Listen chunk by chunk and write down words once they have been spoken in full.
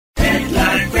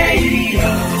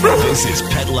This is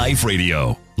Pet Life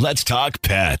Radio. Let's talk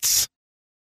pets.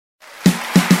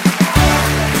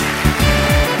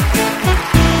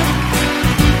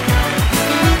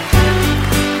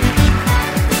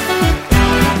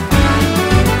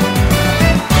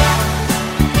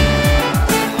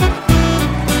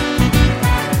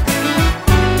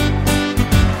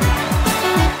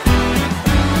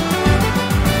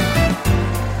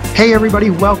 Hey everybody,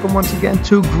 welcome once again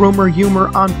to Groomer Humor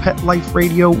on Pet Life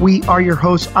Radio. We are your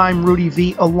hosts. I'm Rudy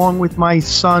V, along with my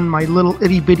son, my little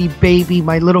itty bitty baby,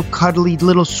 my little cuddly,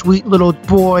 little sweet little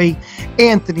boy,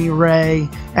 Anthony Ray.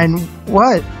 And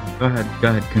what? Go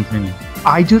ahead, continue.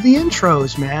 I do the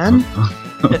intros, man.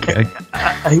 Okay.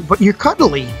 But you're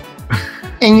cuddly,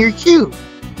 and you're cute,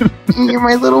 and you're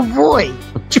my little boy.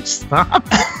 Just stop.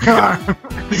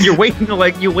 You're waiting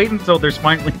until there's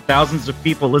finally thousands of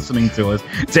people listening to us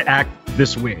to act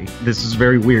this way. This is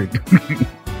very weird.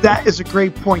 That is a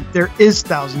great point. There is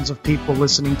thousands of people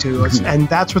listening to us, and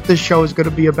that's what this show is going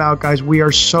to be about, guys. We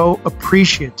are so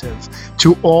appreciative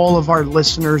to all of our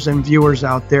listeners and viewers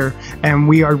out there, and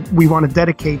we want to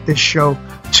dedicate this show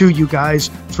to you guys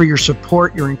for your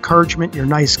support, your encouragement, your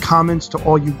nice comments, to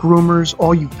all you groomers,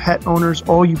 all you pet owners,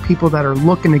 all you people that are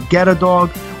looking to get a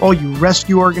dog, all you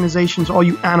rescue organizations, all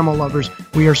you animal lovers.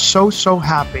 We are so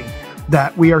happy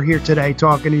that we are here today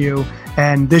talking to you.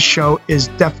 And this show is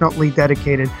definitely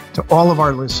dedicated to all of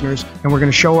our listeners, and we're going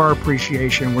to show our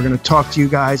appreciation. We're going to talk to you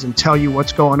guys and tell you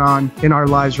what's going on in our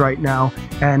lives right now.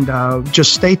 And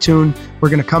just stay tuned. We're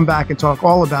going to come back and talk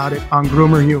all about it on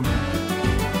Groomer Humor.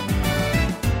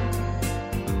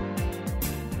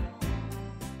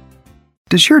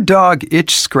 Does your dog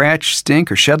itch, scratch,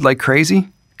 stink, or shed like crazy?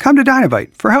 Come to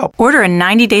Dinovite for help. Order a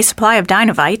 90-day supply of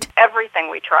Dinovite. Everything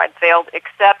we tried failed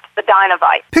except the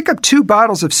Dinovite. Pick up 2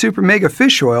 bottles of Super Mega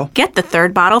Fish Oil. Get the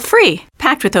 3rd bottle free.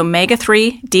 Packed with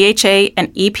omega-3, DHA,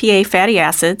 and EPA fatty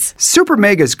acids. Super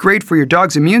Mega is great for your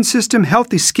dog's immune system,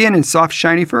 healthy skin, and soft,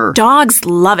 shiny fur. Dogs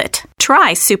love it.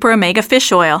 Try Super Omega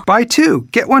Fish Oil. Buy 2,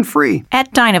 get 1 free.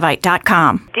 At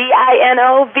Dinovite.com.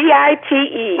 DINOVITE.com.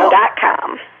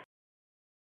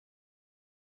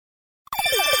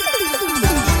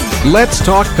 Let's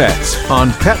Talk Pets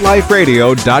on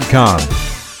PetLifeRadio.com.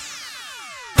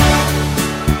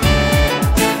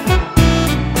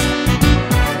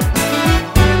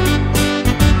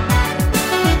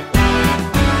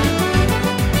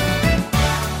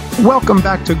 Welcome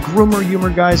back to Groomer Humor,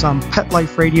 guys, on Pet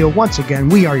Life Radio. Once again,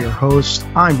 we are your hosts.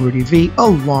 I'm Rudy V,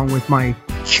 along with my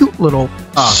cute little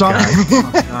son.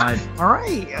 God. All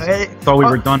right. Thought we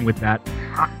were done with that.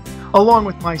 Along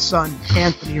with my son,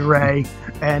 Anthony Ray.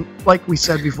 And like we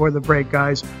said before the break,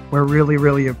 guys, we're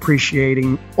really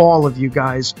appreciating all of you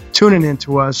guys tuning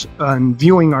into us and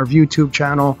viewing our YouTube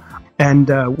channel. And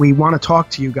we want to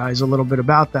talk to you guys a little bit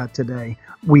about that today.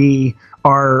 We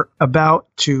are about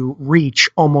to reach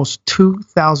almost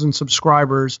 2,000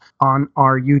 subscribers on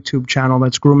our YouTube channel.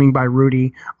 That's Grooming by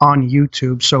Rudy on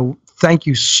YouTube. So thank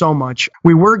you so much.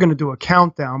 We were going to do a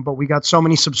countdown, but we got so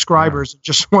many subscribers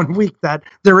just 1 week that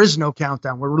there is no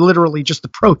countdown. We're literally just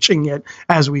approaching it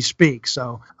as we speak.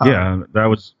 So yeah, that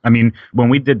was, I mean, when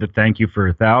we did the thank you for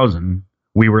 1,000,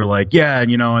 we were like, yeah,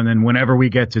 you know, and then whenever we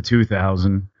get to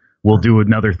 2,000, we'll do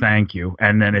another thank you.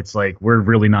 And then it's like, we're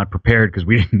really not prepared because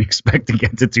we didn't expect to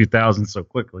get to 2,000 so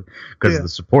quickly because the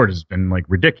support has been like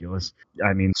ridiculous.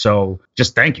 I mean, so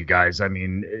just thank you guys. I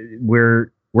mean,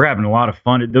 we're having a lot of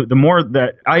fun. The more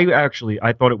that I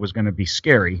thought it was going to be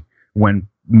scary when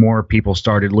more people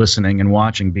started listening and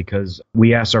watching, because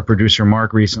we asked our producer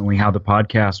Mark recently how the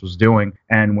podcast was doing,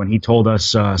 and when he told us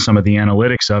some of the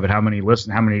analytics of it, how many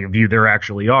of you there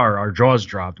actually are, our jaws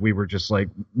dropped. We were just like,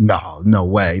 no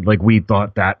way. Like, we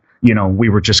thought that, you know, we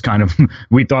were just kind of,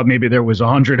 we thought maybe there was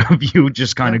 100 of you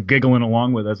just kind of giggling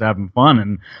along with us, having fun,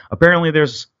 and apparently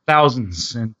there's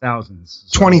thousands and thousands.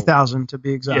 So, 20,000 to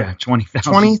be exact. Yeah,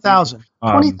 20,000. 20,000.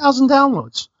 20,000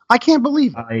 downloads. I can't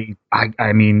believe it.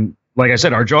 I mean, like I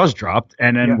said, our jaws dropped,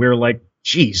 and then we're like,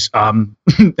 geez, and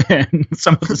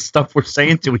some of the stuff we're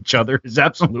saying to each other is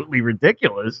absolutely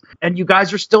ridiculous, and you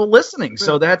guys are still listening,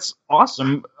 so that's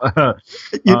awesome.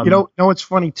 You know what's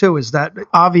funny too is that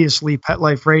obviously Pet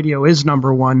Life Radio is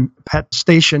 #1 pet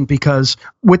station, because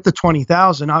with the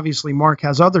 20,000, obviously Mark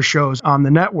has other shows on the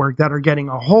network that are getting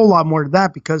a whole lot more to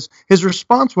that, because his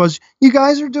response was, "You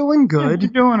guys are doing good.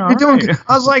 You're doing all right." Doing good.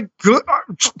 I was like, good.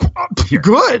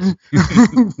 Good.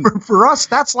 for us,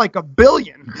 that's like 1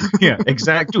 billion. Yeah.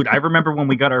 Exactly, dude. I remember when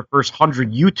we got our first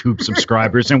 100 YouTube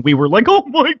subscribers, and we were like, "Oh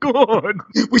my god!"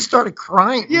 We started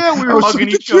crying. Yeah, we were hugging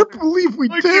each other. I can't believe we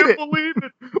did it. Believe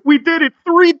it. we did it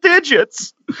 3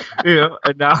 digits.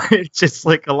 And now it's just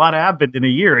like a lot happened in a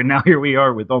year, and now here we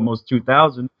are with almost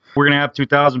 2,000. We're gonna have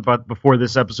 2,000 but before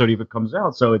this episode even comes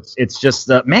out. So it's just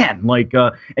man, like,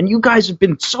 and you guys have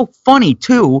been so funny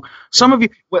too. Some of you,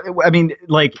 I mean,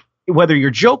 like, whether you're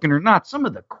joking or not, some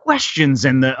of the questions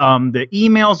and the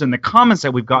emails and the comments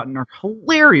that we've gotten are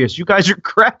hilarious. You guys are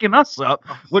cracking us up.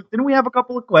 Didn't we have a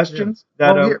couple of questions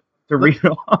to read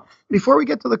off? Before we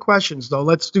get to the questions, though,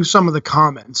 let's do some of the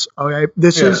comments. Okay,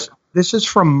 this is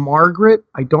from Margaret.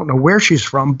 I don't know where she's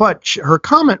from, but her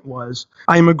comment was,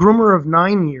 I am a groomer of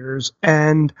 9 years,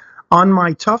 and on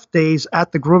my tough days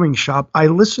at the grooming shop, I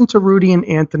listen to Rudy and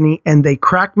Anthony, and they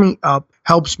crack me up,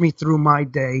 helps me through my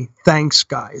day. Thanks,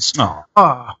 guys.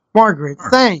 Margaret,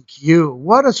 thank you.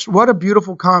 What a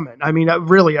beautiful comment. I mean,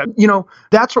 really,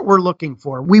 that's what we're looking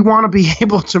for. We want to be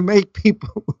able to make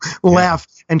people laugh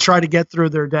and try to get through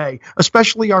their day,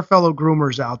 especially our fellow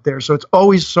groomers out there. So it's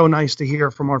always so nice to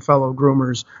hear from our fellow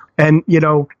groomers. And,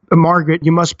 Margaret,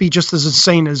 you must be just as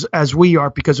insane as we are,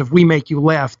 because if we make you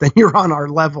laugh, then you're on our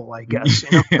level, I guess.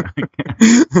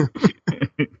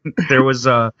 There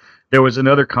was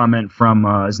another comment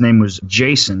from, his name was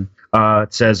Jason.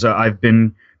 It says, I've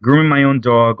been grooming my own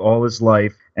dog all his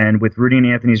life, and with Rudy and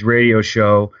Anthony's radio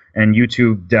show and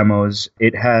YouTube demos,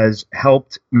 it has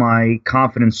helped my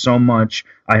confidence so much,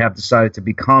 I have decided to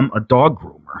become a dog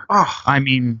groomer. I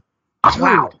mean,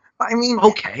 wow. I mean,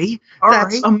 okay,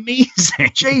 that's right. Amazing.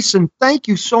 Jason, thank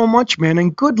you so much, man,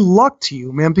 and good luck to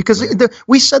you, man, because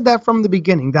we said that from the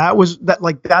beginning.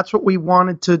 That's what we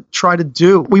wanted to try to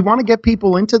do. We want to get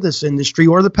people into this industry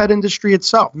or the pet industry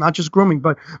itself, not just grooming,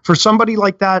 but for somebody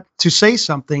like that to say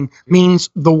something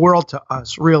means the world to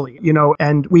us, really,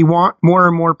 and we want more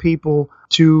and more people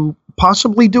to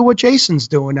possibly do what Jason's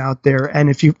doing out there. And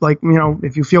if you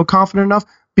if you feel confident enough,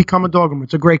 become a dog groomer.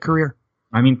 It's a great career.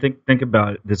 I mean, think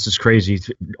about it. This is crazy.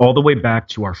 All the way back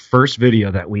to our first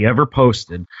video that we ever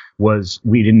posted was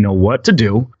we didn't know what to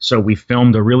do. So we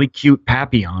filmed a really cute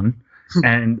Papillon,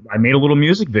 and I made a little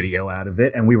music video out of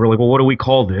it. And we were like, well, what do we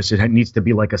call this? It needs to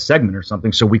be like a segment or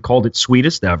something. So we called it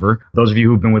Sweetest Ever. Those of you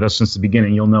who've been with us since the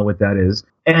beginning, you'll know what that is.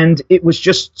 And it was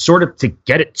just sort of to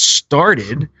get it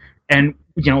started. And,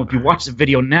 if you watch the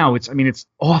video now, it's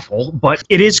awful, but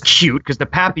it is cute because the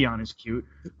Papillon is cute.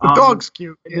 The dog's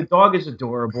cute. The dog is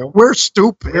adorable. We're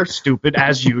stupid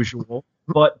as usual.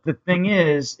 But the thing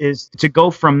is to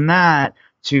go from that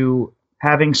to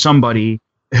having somebody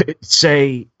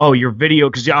say, oh, your video,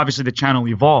 because obviously the channel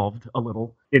evolved a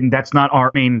little, and that's not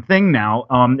our main thing now.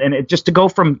 And it just to go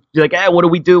from like, what do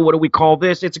we do? What do we call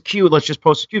this? It's a cute. Let's just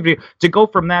post a cute video. To go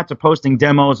from that to posting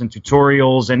demos and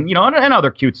tutorials and and other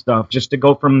cute stuff. Just to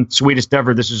go from Sweetest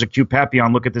Ever, this is a cute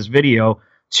Papillon, look at this video,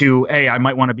 to hey, I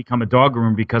might want to become a dog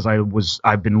groomer because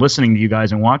I've been listening to you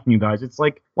guys and watching you guys. It's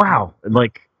like, wow,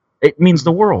 like it means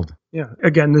the world. Yeah.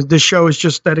 Again, the show is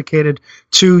just dedicated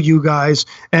to you guys,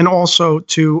 and also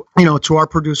to our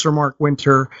producer Mark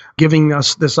Winter giving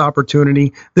us this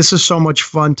opportunity. This is so much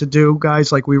fun to do,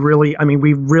 guys. Like we really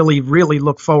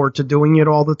look forward to doing it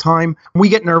all the time. We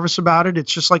get nervous about it.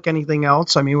 It's just like anything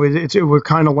else. I mean, we're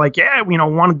kind of like,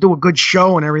 want to do a good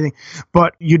show and everything,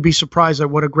 but you'd be surprised at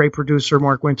what a great producer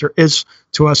Mark Winter is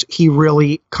to us. He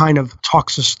really kind of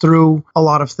talks us through a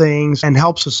lot of things and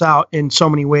helps us out in so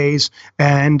many ways.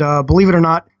 And believe it or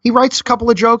not, he writes a couple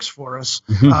of jokes for us.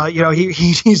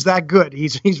 He's that good.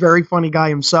 He's a very funny guy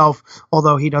himself,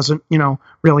 although he doesn't,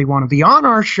 really want to be on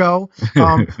our show.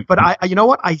 But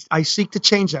I seek to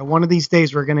change that. One of these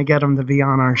days, we're going to get him to be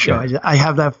on our show. Yeah. I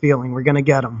have that feeling we're going to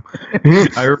get him.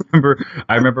 I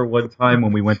remember one time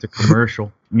when we went to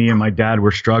commercial, me and my dad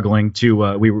were struggling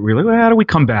to, we were like, well, how do we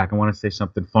come back? I want to say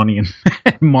something funny.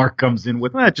 And Mark comes in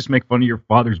with, just make fun of your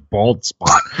father's bald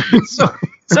spot.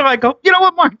 So I go, you know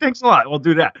what, Mark, thanks a lot. We'll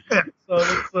do that.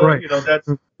 So right. That's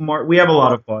Mark. We have a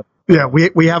lot of fun. Yeah,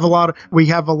 we have a lot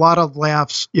of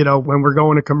laughs, when we're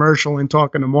going to commercial and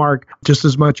talking to Mark, just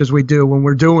as much as we do when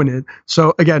we're doing it.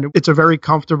 So again, it's a very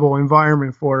comfortable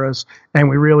environment for us, and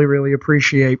we really, really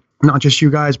appreciate not just you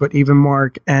guys, but even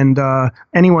Mark and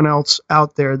anyone else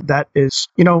out there that is,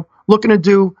 looking to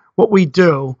do what we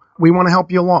do. We want to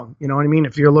help you along. You know what I mean?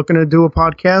 If you're looking to do a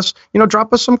podcast,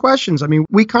 drop us some questions. I mean,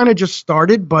 we kind of just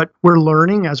started, but we're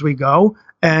learning as we go,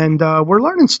 and we're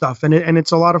learning stuff, and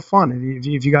it's a lot of fun.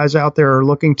 If you guys out there are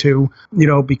looking to,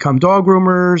 become dog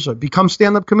groomers or become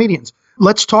stand-up comedians,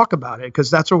 let's talk about it, because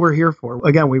that's what we're here for.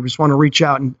 Again, we just want to reach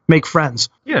out and make friends.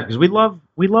 Yeah, because we love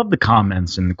we love the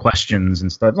comments and the questions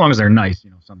and stuff, as long as they're nice.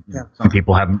 Some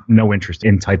people have no interest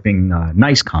in typing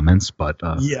nice comments, but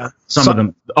some of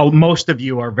them, most of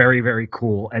you are very, very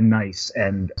cool and nice.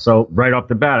 And so right off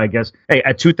the bat, I guess, hey,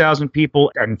 at 2,000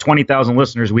 people and 20,000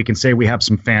 listeners, we can say we have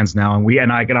some fans now,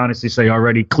 and I can honestly say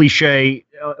already, cliche,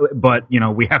 but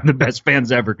we have the best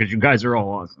fans ever because you guys are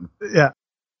all awesome. Yeah.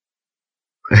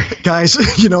 Guys,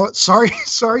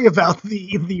 sorry about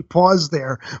the pause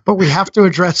there, but we have to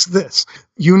address this.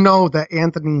 That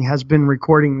Anthony has been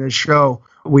recording this show.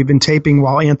 We've been taping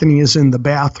while Anthony is in the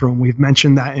bathroom. We've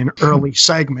mentioned that in early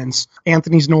segments.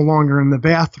 Anthony's no longer in the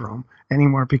bathroom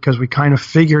anymore because we kind of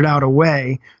figured out a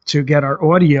way to get our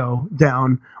audio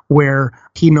down where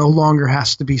he no longer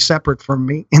has to be separate from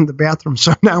me in the bathroom.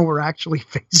 So now we're actually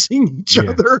facing each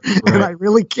other, and I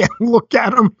really can't look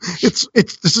at him. This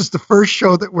is the first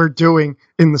show that we're doing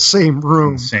in the same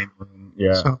room.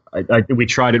 Yeah. So, we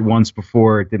tried it once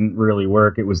before. It didn't really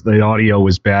work. The audio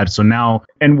was bad. So now,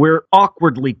 and we're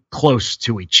awkwardly close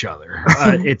to each other.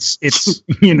 It's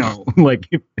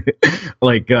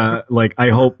like I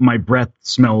hope my breath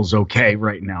smells okay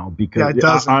right now because it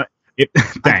doesn't.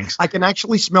 Thanks. I can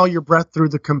actually smell your breath through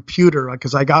the computer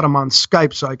because I got him on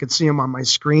Skype so I could see him on my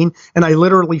screen, and I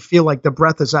literally feel like the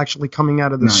breath is actually coming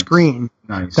out of the screen.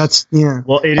 Nice. That's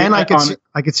Well, and I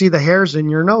could see the hairs in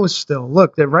your nose still.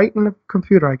 Look, they're right in the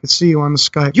computer. I could see you on the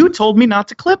Skype. You told me not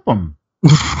to clip them.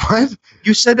 What?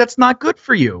 You said that's not good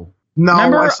for you.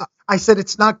 No, I said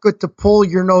it's not good to pull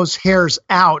your nose hairs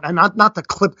out and not to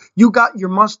clip. You got your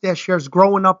mustache hairs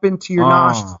growing up into your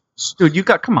nostrils. Dude, you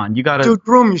got to... Dude,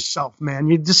 groom yourself, man.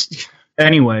 You just...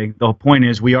 Anyway, the point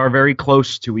is we are very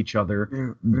close to each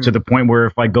other to the point where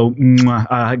if I go,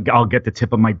 I'll get the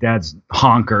tip of my dad's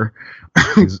honker,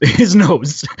 his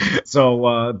nose.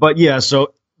 So,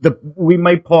 we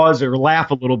might pause or laugh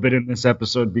a little bit in this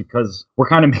episode because we're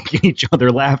kind of making each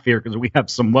other laugh here because we have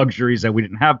some luxuries that we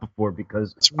didn't have before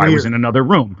because I was in another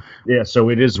room. Yeah, so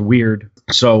it is weird.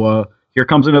 So, here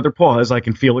comes another pause. I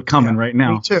can feel it coming right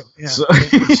now. Me too. Yeah. So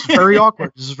it's very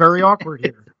awkward. This is very awkward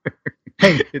here.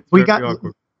 Hey, we had a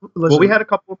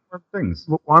couple of more things.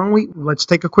 Why don't let's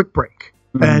take a quick break,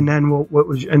 and then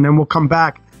we'll come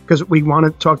back because we want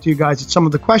to talk to you guys at some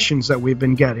of the questions that we've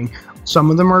been getting.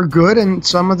 Some of them are good, and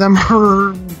some of them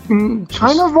are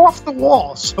kind of off the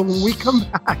wall. So when we come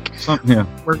back,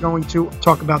 we're going to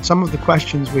talk about some of the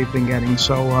questions we've been getting.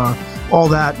 So all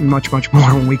that and much, much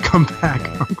more when we come back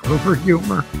on Grover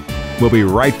Humor. We'll be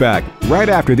right back, right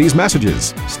after these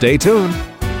messages. Stay tuned.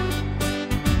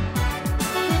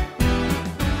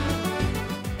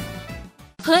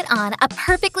 Put on a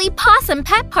perfectly possum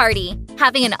pet party.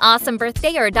 Having an awesome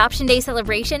birthday or adoption day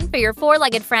celebration for your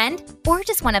four-legged friend? Or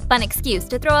just want a fun excuse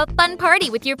to throw a fun party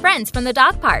with your friends from the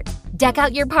dog park? Deck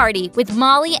out your party with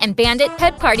Molly and Bandit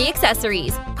Pet Party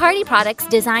accessories. Party products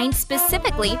designed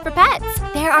specifically for pets.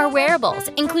 There are wearables,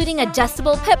 including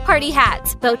adjustable pet party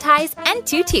hats, bow ties, and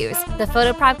tutus. The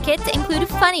photo prop kits include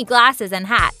funny glasses and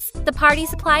hats. The party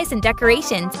supplies and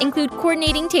decorations include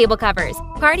coordinating table covers,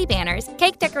 party banners,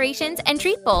 cake decorations, and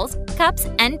treat bowls, cups,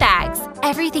 and bags.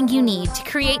 Everything you need to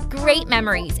create great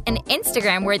memories and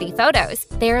Instagram-worthy photos.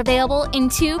 They're available in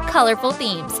 2 colorful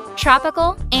themes,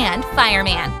 tropical and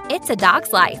fireman. It's a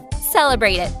dog's life.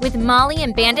 Celebrate it with Molly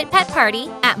and Bandit Pet Party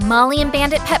at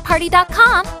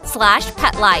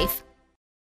mollyandbanditpetparty.com/petlife.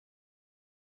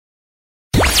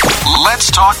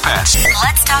 Let's talk pets.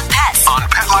 Let's talk pets On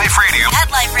Pet Life Radio.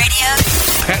 Pet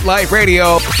Life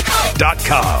Radio.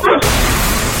 PetLifeRadio.com.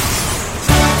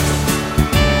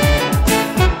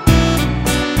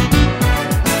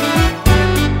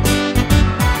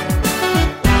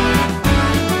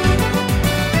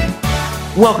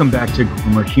 Welcome back to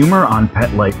Groomer Humor on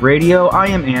Pet Life Radio. I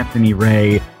am Anthony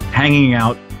Ray, hanging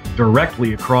out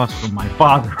directly across from my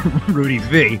father, Rudy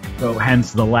V. So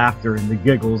hence the laughter and the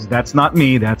giggles. That's not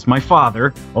me, that's my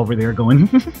father over there going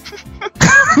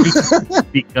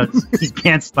because he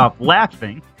can't stop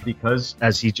laughing because,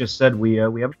 as he just said, we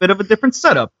have a bit of a different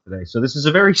setup today. So this is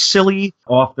a very silly,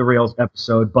 off-the-rails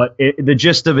episode, but the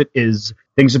gist of it is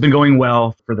things have been going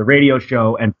well for the radio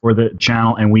show and for the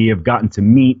channel, and we have gotten to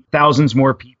meet thousands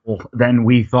more people than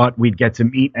we thought we'd get to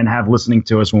meet and have listening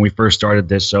to us when we first started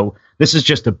this. So this is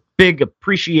just a big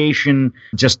appreciation,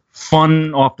 just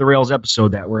fun, off-the-rails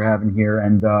episode that we're having here.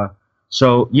 And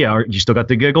so, yeah, you still got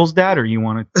the giggles, Dad, or you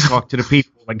want to talk to the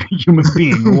people like a human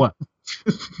being or what?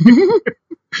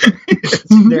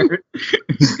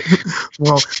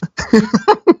 Well,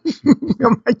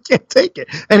 I can't take it.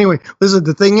 Anyway, listen,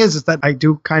 the thing is that I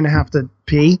do kind of have to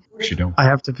pee. You don't. I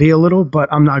have to pee a little,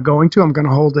 but I'm not going to. I'm going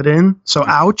to hold it in. So,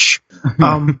 ouch.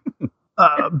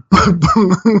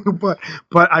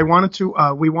 But I wanted to.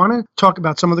 We want to talk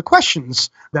about some of the questions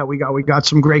that we got. We got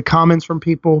some great comments from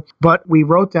people, but we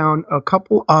wrote down a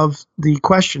couple of the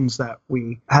questions that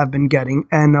we have been getting.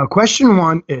 And question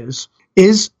one is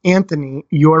Anthony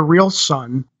your real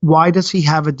son? Why does he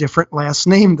have a different last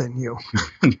name than you?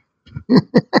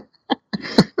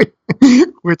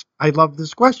 Which I love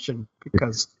this question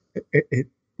because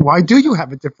why do you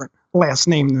have a different last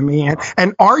name than me?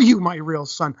 And are you my real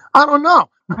son? I don't know.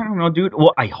 I don't know, dude.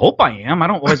 Well, I hope I am.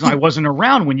 I wasn't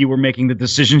around when you were making the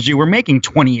decisions you were making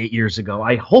 28 years ago.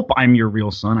 I hope I'm your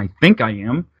real son. I think I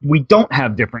am. We don't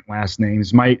have different last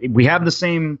names. We have the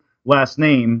same last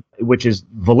name, which is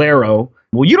Valero.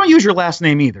 Well, you don't use your last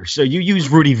name either, so you use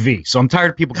Rudy V. So I'm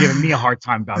tired of people giving me a hard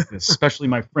time about this, especially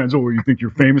my friends. Oh, you think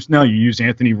you're famous now? You use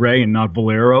Anthony Ray and not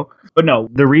Valero? But no,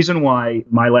 the reason why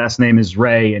my last name is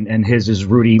Ray and his is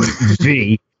Rudy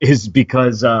V is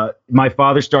because my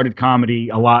father started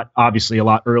comedy obviously a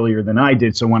lot earlier than I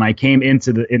did. So when I came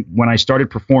when I started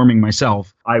performing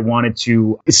myself, I wanted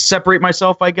to separate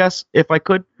myself, I guess, if I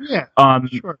could. Yeah,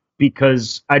 sure.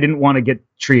 Because I didn't want to get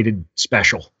treated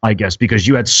special, I guess, because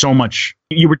you had so much,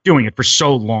 you were doing it for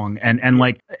so long. And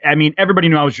like, I mean, everybody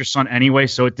knew I was your son anyway,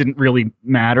 so it didn't really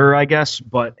matter, I guess.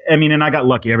 But I mean, and I got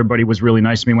lucky. Everybody was really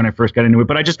nice to me when I first got into it.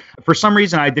 But I just, for some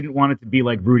reason, I didn't want it to be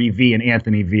like Rudy V and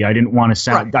Anthony V. I didn't want to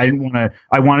sound, right.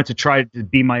 I wanted to try to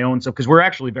be my own self because we're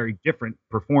actually very different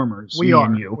performers. We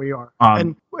are.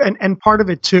 And part of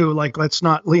it too, like, let's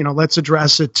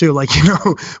address it too. Like,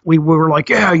 we were like,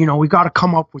 yeah, we got to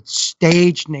come up with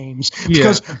stage names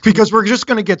because we're just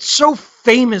going to get so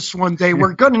famous one day.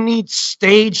 We're going to need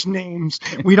stage names.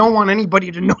 We don't want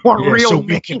anybody to know our real so name.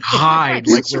 We can hide.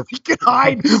 Like so we can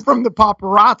hide from the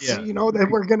paparazzi, that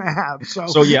we're going to have.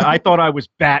 So yeah, I thought I was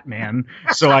Batman,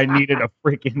 so I needed a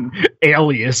freaking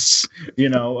alias.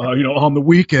 On the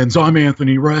weekends, I'm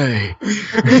Anthony Ray.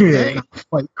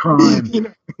 Fight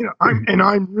crime.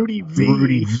 I'm Rudy V.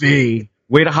 Rudy V.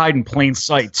 Way to hide in plain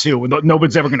sight, too.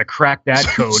 Nobody's ever going to crack that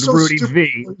code. So Rudy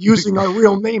V. We're using our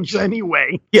real names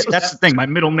anyway. Yeah, that's the thing. My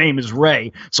middle name is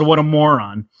Ray, so what a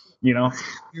moron,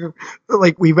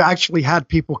 Like, we've actually had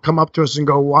people come up to us and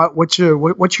go, what's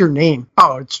your name?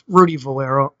 Oh, it's Rudy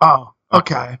Valero. Oh,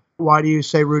 okay. Why do you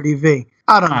say Rudy V?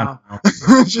 I don't know.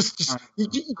 just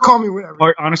you call me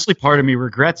whatever. Honestly, part of me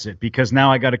regrets it because now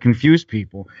I got to confuse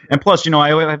people. And plus,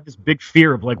 I have this big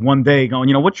fear of like one day going,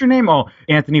 what's your name? Oh,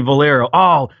 Anthony Valero.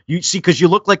 Oh, you see, because you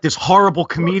look like this horrible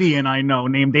comedian I know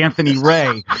named Anthony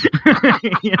Ray.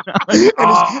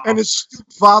 And his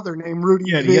stupid father named Rudy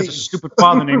V. Yeah, he has a stupid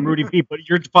father named Rudy V, but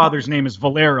your father's name is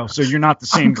Valero, so you're not the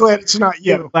same. I'm glad it's not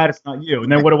you. Yeah, I'm glad it's not you.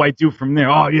 And then what do I do from there?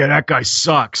 Oh, yeah, that guy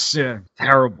sucks. Yeah,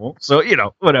 terrible. So,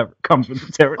 whatever comes with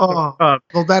the territory.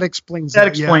 Well, that explains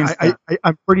that. That.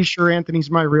 I'm pretty sure Anthony's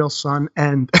my real son,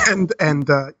 and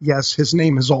yes, his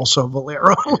name is also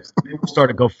Valero. Maybe we'll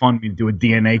start a GoFundMe to do a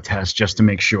DNA test just to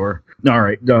make sure. All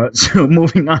right, so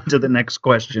moving on to the next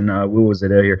question. What was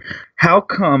it here? How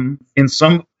come in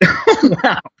some...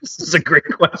 Wow, this is a great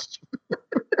question.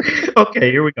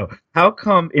 Okay, here we go. How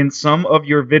come in some of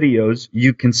your videos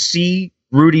you can see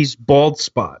Rudy's bald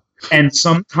spot, and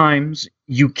sometimes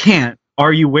you can't?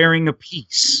 Are you wearing a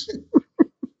piece?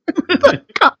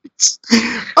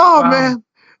 Oh, wow. Man.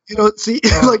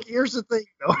 Like, here's the thing,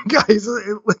 though, guys.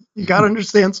 You got to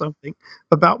understand something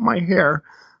about my hair.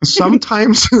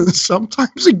 Sometimes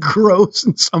it grows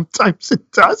and sometimes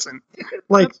it doesn't.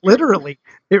 Like, literally,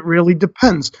 it really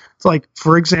depends. It's like,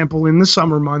 for example, in the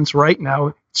summer months right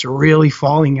now, it's really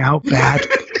falling out bad.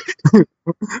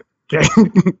 Okay.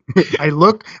 I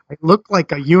look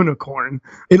like a unicorn.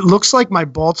 It looks like my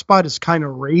bald spot is kind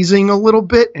of raising a little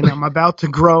bit, and I'm about to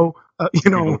grow.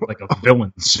 You look like a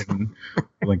villain soon,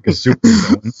 like a super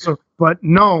villain. But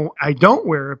no, I don't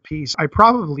wear a piece. I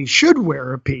probably should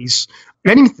wear a piece.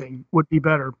 Anything would be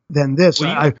better than this.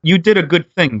 Well, you did a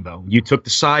good thing though. You took the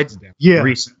sides down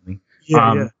recently,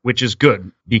 which is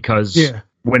good because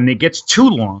when it gets too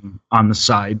long on the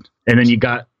side, and then you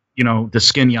got the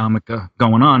skin yarmulke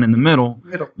going on in the middle,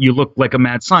 you look like a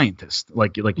mad scientist.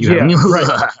 Like you have,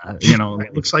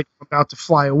 it looks like I'm about to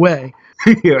fly away.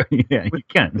 yeah, you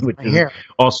can. Which is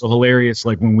also hilarious,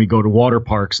 like when we go to water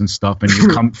parks and stuff, and you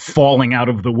come falling out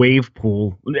of the wave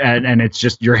pool, and it's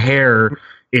just your hair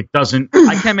it doesn't.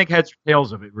 I can't make heads or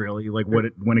tails of it really, like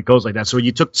when it goes like that. So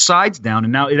you took sides down,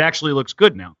 and now it actually looks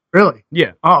good now. Really?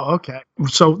 Yeah. Oh, okay.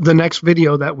 So the next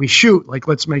video that we shoot, like,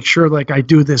 let's make sure, like, I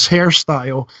do this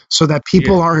hairstyle so that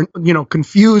people aren't,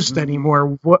 confused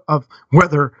anymore of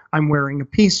whether I'm wearing a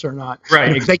piece or not. Right.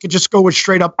 And if they could just go with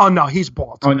straight up, oh no, he's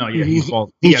bald. Oh no, yeah, he's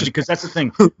bald. Because that's the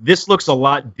thing. This looks a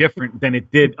lot different than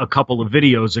it did a couple of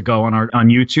videos ago on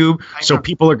YouTube. So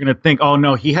people are going to think, oh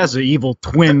no, he has an evil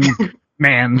twin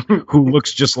man who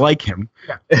looks just like him.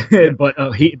 But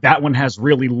that one has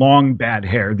really long bad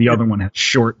hair. The other one has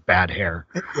short bad hair.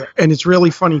 And it's really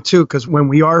funny too, because when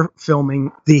we are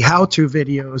filming the how-to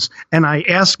videos, and I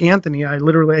ask Anthony,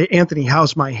 Anthony,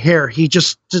 how's my hair? He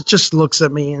just looks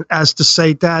at me as to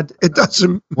say, Dad, it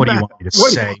doesn't. What do you want me to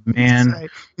say, man?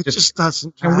 It just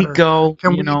doesn't. Can we go?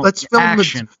 Let's film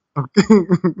action.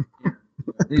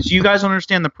 You guys don't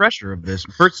understand the pressure of this.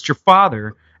 First, it's your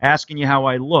father asking you how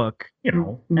I look,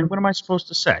 and what am I supposed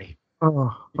to say?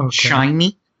 Oh, okay.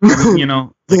 Shiny, Yeah,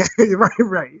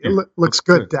 right. It looks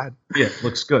good, Dad. Yeah, it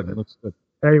looks good. It looks good.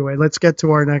 Anyway, let's get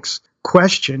to our next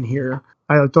question here.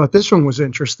 I thought this one was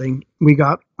interesting. We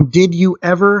got, did you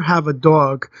ever have a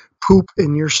dog poop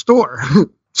in your store?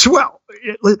 Well,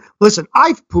 listen,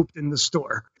 I've pooped in the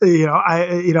store.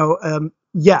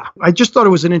 Yeah, I just thought it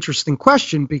was an interesting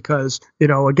question because,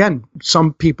 again,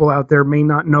 some people out there may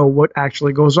not know what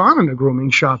actually goes on in a grooming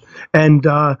shop. And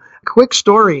quick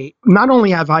story, not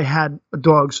only have I had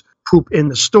dogs poop in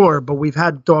the store, but we've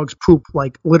had dogs poop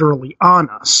like literally on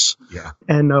us. Yeah.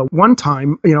 And one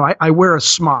time, I wear a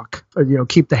smock,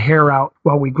 keep the hair out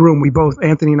while we groom.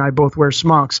 Anthony and I both wear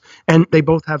smocks, and they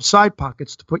both have side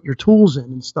pockets to put your tools in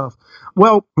and stuff.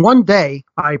 Well, one day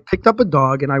I picked up a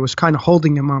dog and I was kind of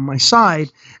holding him on my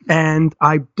side, and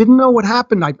I didn't know what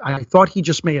happened. I thought he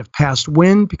just may have passed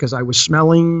wind because I was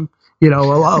smelling, a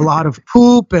lot of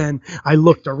poop, and I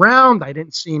looked around. I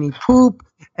didn't see any poop.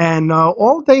 And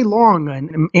all day long,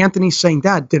 and Anthony's saying,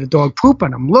 Dad, did a dog poop?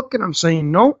 And I'm looking, I'm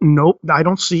saying, nope, I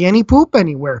don't see any poop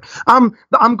anywhere. I'm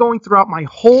going throughout my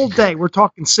whole day. We're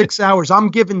talking 6 hours. I'm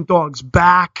giving dogs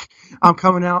back. I'm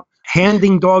coming out,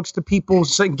 handing dogs to people,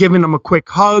 giving them a quick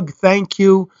hug, thank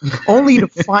you, only to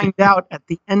find out at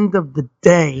the end of the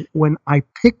day when I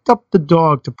picked up the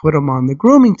dog to put him on the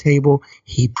grooming table,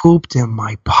 he pooped in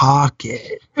my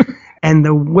pocket. And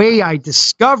the way I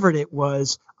discovered it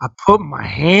was I put my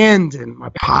hand in my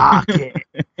pocket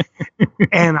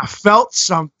and I felt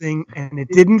something, and it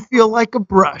didn't feel like a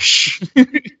brush.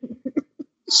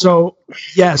 So,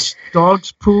 yes,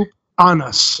 dogs poop on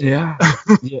us. Yeah.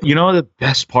 The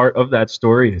best part of that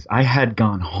story is I had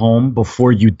gone home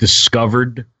before you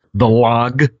discovered the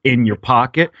log in your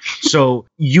pocket. So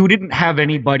you didn't have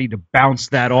anybody to bounce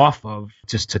that off of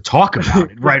just to talk about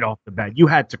it right off the bat. You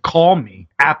had to call me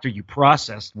after you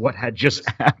processed what had just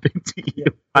happened to you.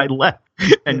 I left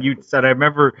and you said,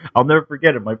 I'll never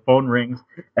forget it. My phone rings,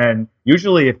 and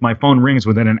usually if my phone rings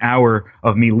within an hour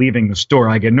of me leaving the store,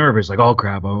 I get nervous. Like, oh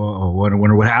crap. Oh, I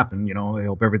wonder what happened. I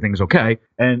hope everything's okay.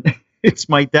 And it's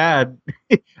my dad.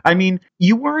 I mean,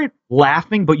 you weren't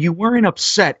laughing, but you weren't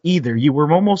upset either. You were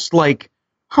almost like,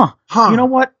 huh. You know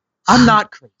what? I'm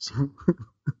not crazy.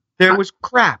 There was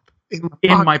crap in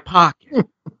my pocket.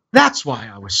 That's why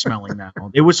I was smelling that.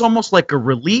 It was almost like a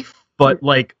relief, but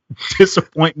like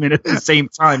disappointment at the same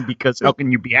time, because how can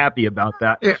you be happy about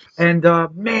that? Yeah. And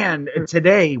man,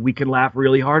 today we could laugh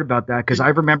really hard about that because I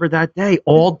remember that day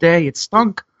all day. It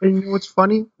stunk. And you know what's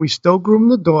funny? We still groom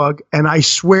the dog, and I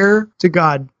swear to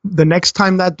God, the next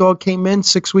time that dog came in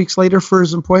 6 weeks later for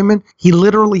his appointment, he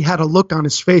literally had a look on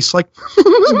his face like,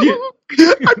 I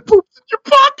pooped in your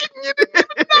pocket and you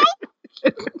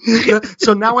didn't know.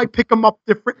 So now I pick him up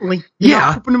differently. You're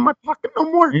not pooping in my pocket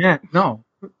no more. Yeah, no.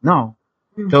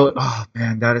 So, oh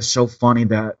man, that is so funny.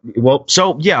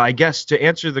 I guess to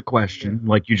answer the question,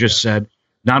 like you just said,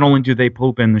 not only do they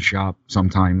poop in the shop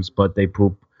sometimes, but they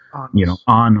poop,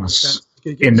 on us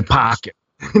in the pocket.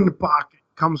 In the pocket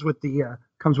comes with the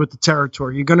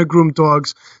territory. You're gonna groom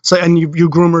dogs, and you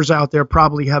groomers out there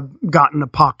probably have gotten a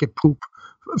pocket poop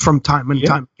from time and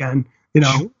time again.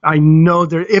 I know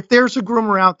if there's a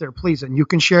groomer out there, please, and you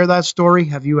can share that story.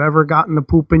 Have you ever gotten a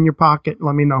poop in your pocket?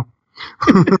 Let me know.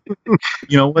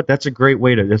 You know what? That's a great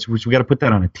way to. We got to put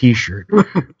that on a T-shirt.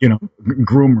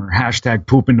 Groomer #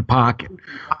 poop in the pocket.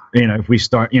 If we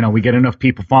start, we get enough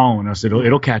people following us,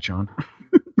 it'll catch on.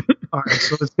 All right,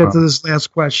 so let's get to this last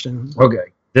question.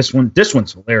 Okay, this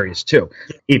one's hilarious too.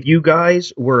 If you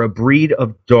guys were a breed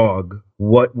of dog,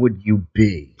 what would you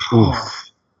be?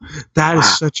 That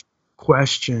is such a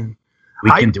question.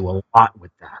 We can do a lot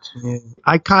with that. Yeah,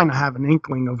 I kind of have an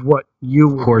inkling of what you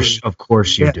would be. Of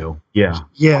course you do. Yeah.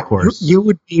 Yeah. Of course. You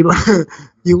would be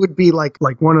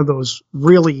like one of those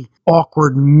really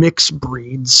awkward mixed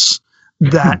breeds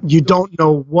that you don't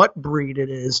know what breed it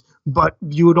is, but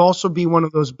you would also be one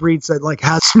of those breeds that like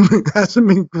hasn't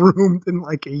been groomed in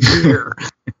like a year.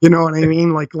 You know what I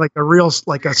mean? Like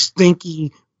a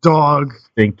stinky dog.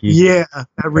 Stinky. Yeah,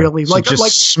 really so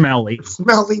just smelly,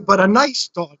 but a nice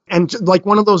dog, and like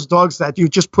one of those dogs that you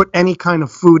just put any kind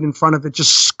of food in front of it,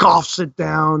 just scoffs it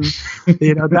down.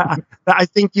 You know that I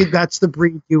think that's the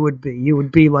breed you would be. You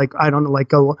would be like, I don't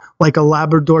know, like a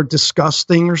Labrador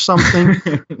disgusting or something.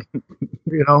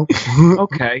 You know.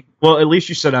 Okay. Well, at least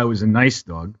you said I was a nice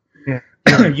dog. Yeah.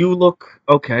 You look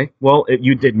okay. Well,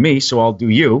 you did me, so I'll do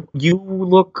you. You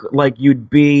look like you'd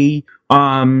be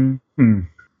one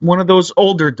of those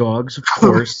older dogs, of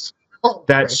course,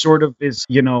 that sort of is,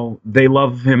 you know, they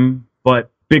love him, but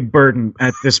big burden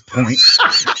at this point.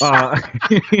 One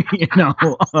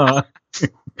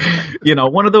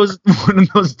of those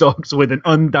dogs with an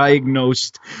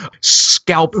undiagnosed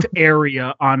scalped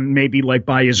area on maybe like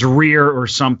by his rear or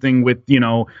something with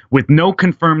no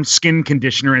confirmed skin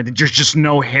conditioner, and there's just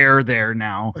no hair there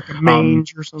now. Like a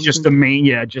mange or something. Just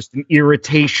an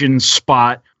irritation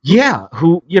spot. Yeah,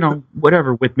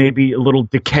 whatever, with maybe a little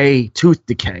tooth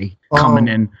decay coming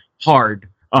in hard.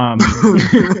 But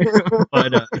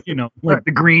like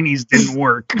the greenies didn't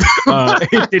work.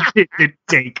 It did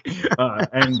take,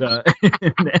 and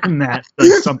that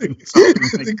something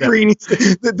like the greenies,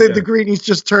 the greenies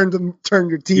just turned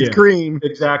your teeth green.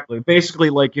 Exactly.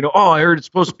 Basically, like I heard it's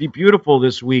supposed to be beautiful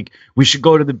this week. We should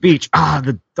go to the beach.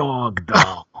 The dog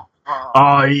though.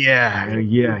 Oh yeah,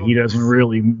 he doesn't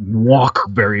really walk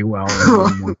very well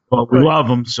anymore. But we love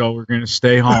him, so we're gonna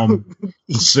stay home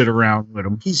and sit around with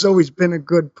him. He's always been a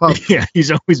good pup. Yeah,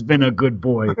 he's always been a good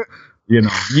boy.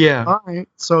 Yeah. All right.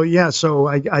 So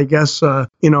I guess I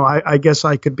guess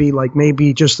I could be like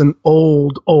maybe just an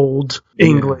old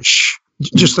English,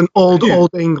 just an old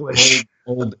English.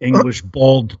 Old English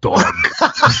bald dog.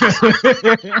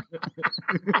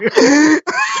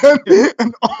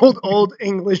 An old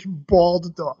English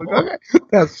bald dog. Okay.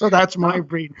 That's my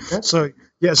breed. So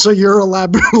you're a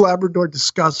Labrador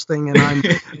disgusting, and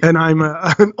I'm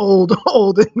an old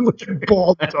English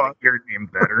bald dog. Your name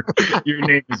better. Your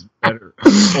name is better.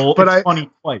 Old, but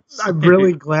funny twice. I'm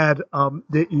really glad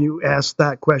that you asked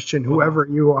that question. Whoever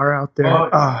you are out there.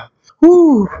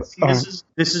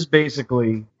 This is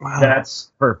basically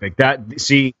that's perfect.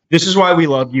 This is why we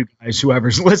love you guys.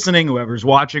 Whoever's listening, whoever's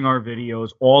watching our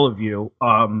videos, all of you.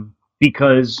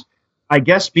 Because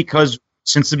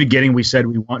since the beginning we said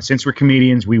since we're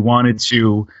comedians, we wanted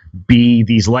to be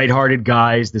these lighthearted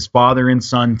guys, this father and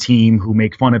son team who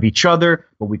make fun of each other,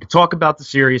 but we could talk about the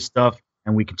serious stuff.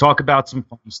 And we can talk about some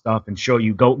funny stuff and show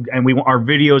you our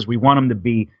videos, we want them to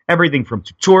be everything from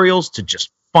tutorials to just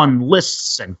fun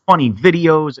lists and funny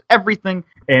videos, everything.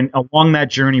 And along that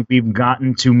journey, we've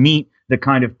gotten to meet the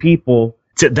kind of people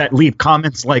that leave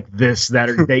comments like this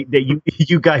that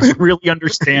you guys really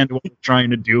understand what we're trying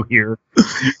to do here.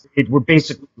 We're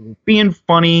basically being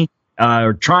funny.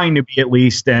 Or trying to be at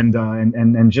least,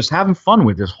 and just having fun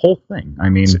with this whole thing. I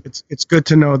mean, it's good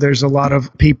to know there's a lot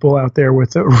of people out there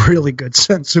with a really good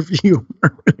sense of humor.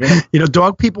 Yeah.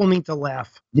 Dog people need to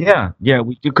laugh. Yeah,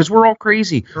 we do, because we're all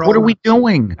crazy. What are we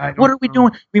doing? What are we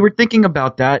doing? We were thinking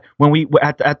about that when we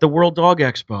at the World Dog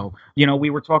Expo. We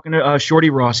were talking to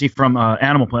Shorty Rossi from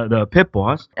Animal Planet, the pit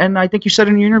boss, and I think you said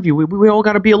in your interview we all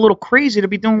got to be a little crazy to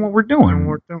be doing what we're doing.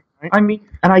 Right? I mean,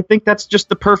 and I think that's just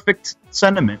the perfect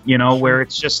sentiment, where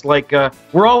it's just like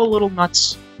we're all a little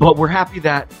nuts, but we're happy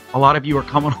that a lot of you are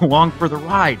coming along for the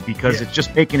ride because it's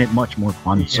just making it much more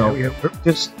fun.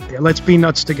 Let's be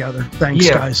nuts together. Thanks,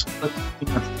 guys. Let's be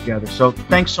nuts together. So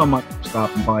thanks so much for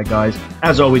stopping by, guys.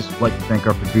 As always, I'd like to thank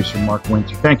our producer, Mark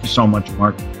Winter. Thank you so much,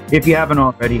 Mark. If you haven't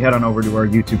already, head on over to our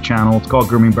YouTube channel. It's called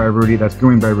Grooming by Rudy. That's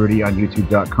Grooming by Rudy on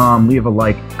YouTube.com. Leave a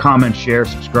like, comment, share,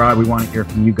 subscribe. We want to hear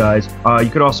from you guys. You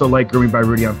could also like Grooming by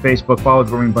Rudy on Facebook. Follow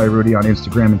Grooming by Rudy on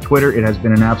Instagram and Twitter. It has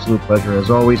been an absolute pleasure as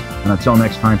always. And until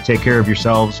next time, take care of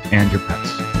yourselves and your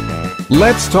pets.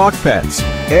 Let's Talk Pets,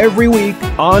 every week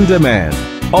on demand,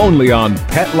 only on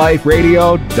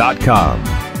PetLifeRadio.com.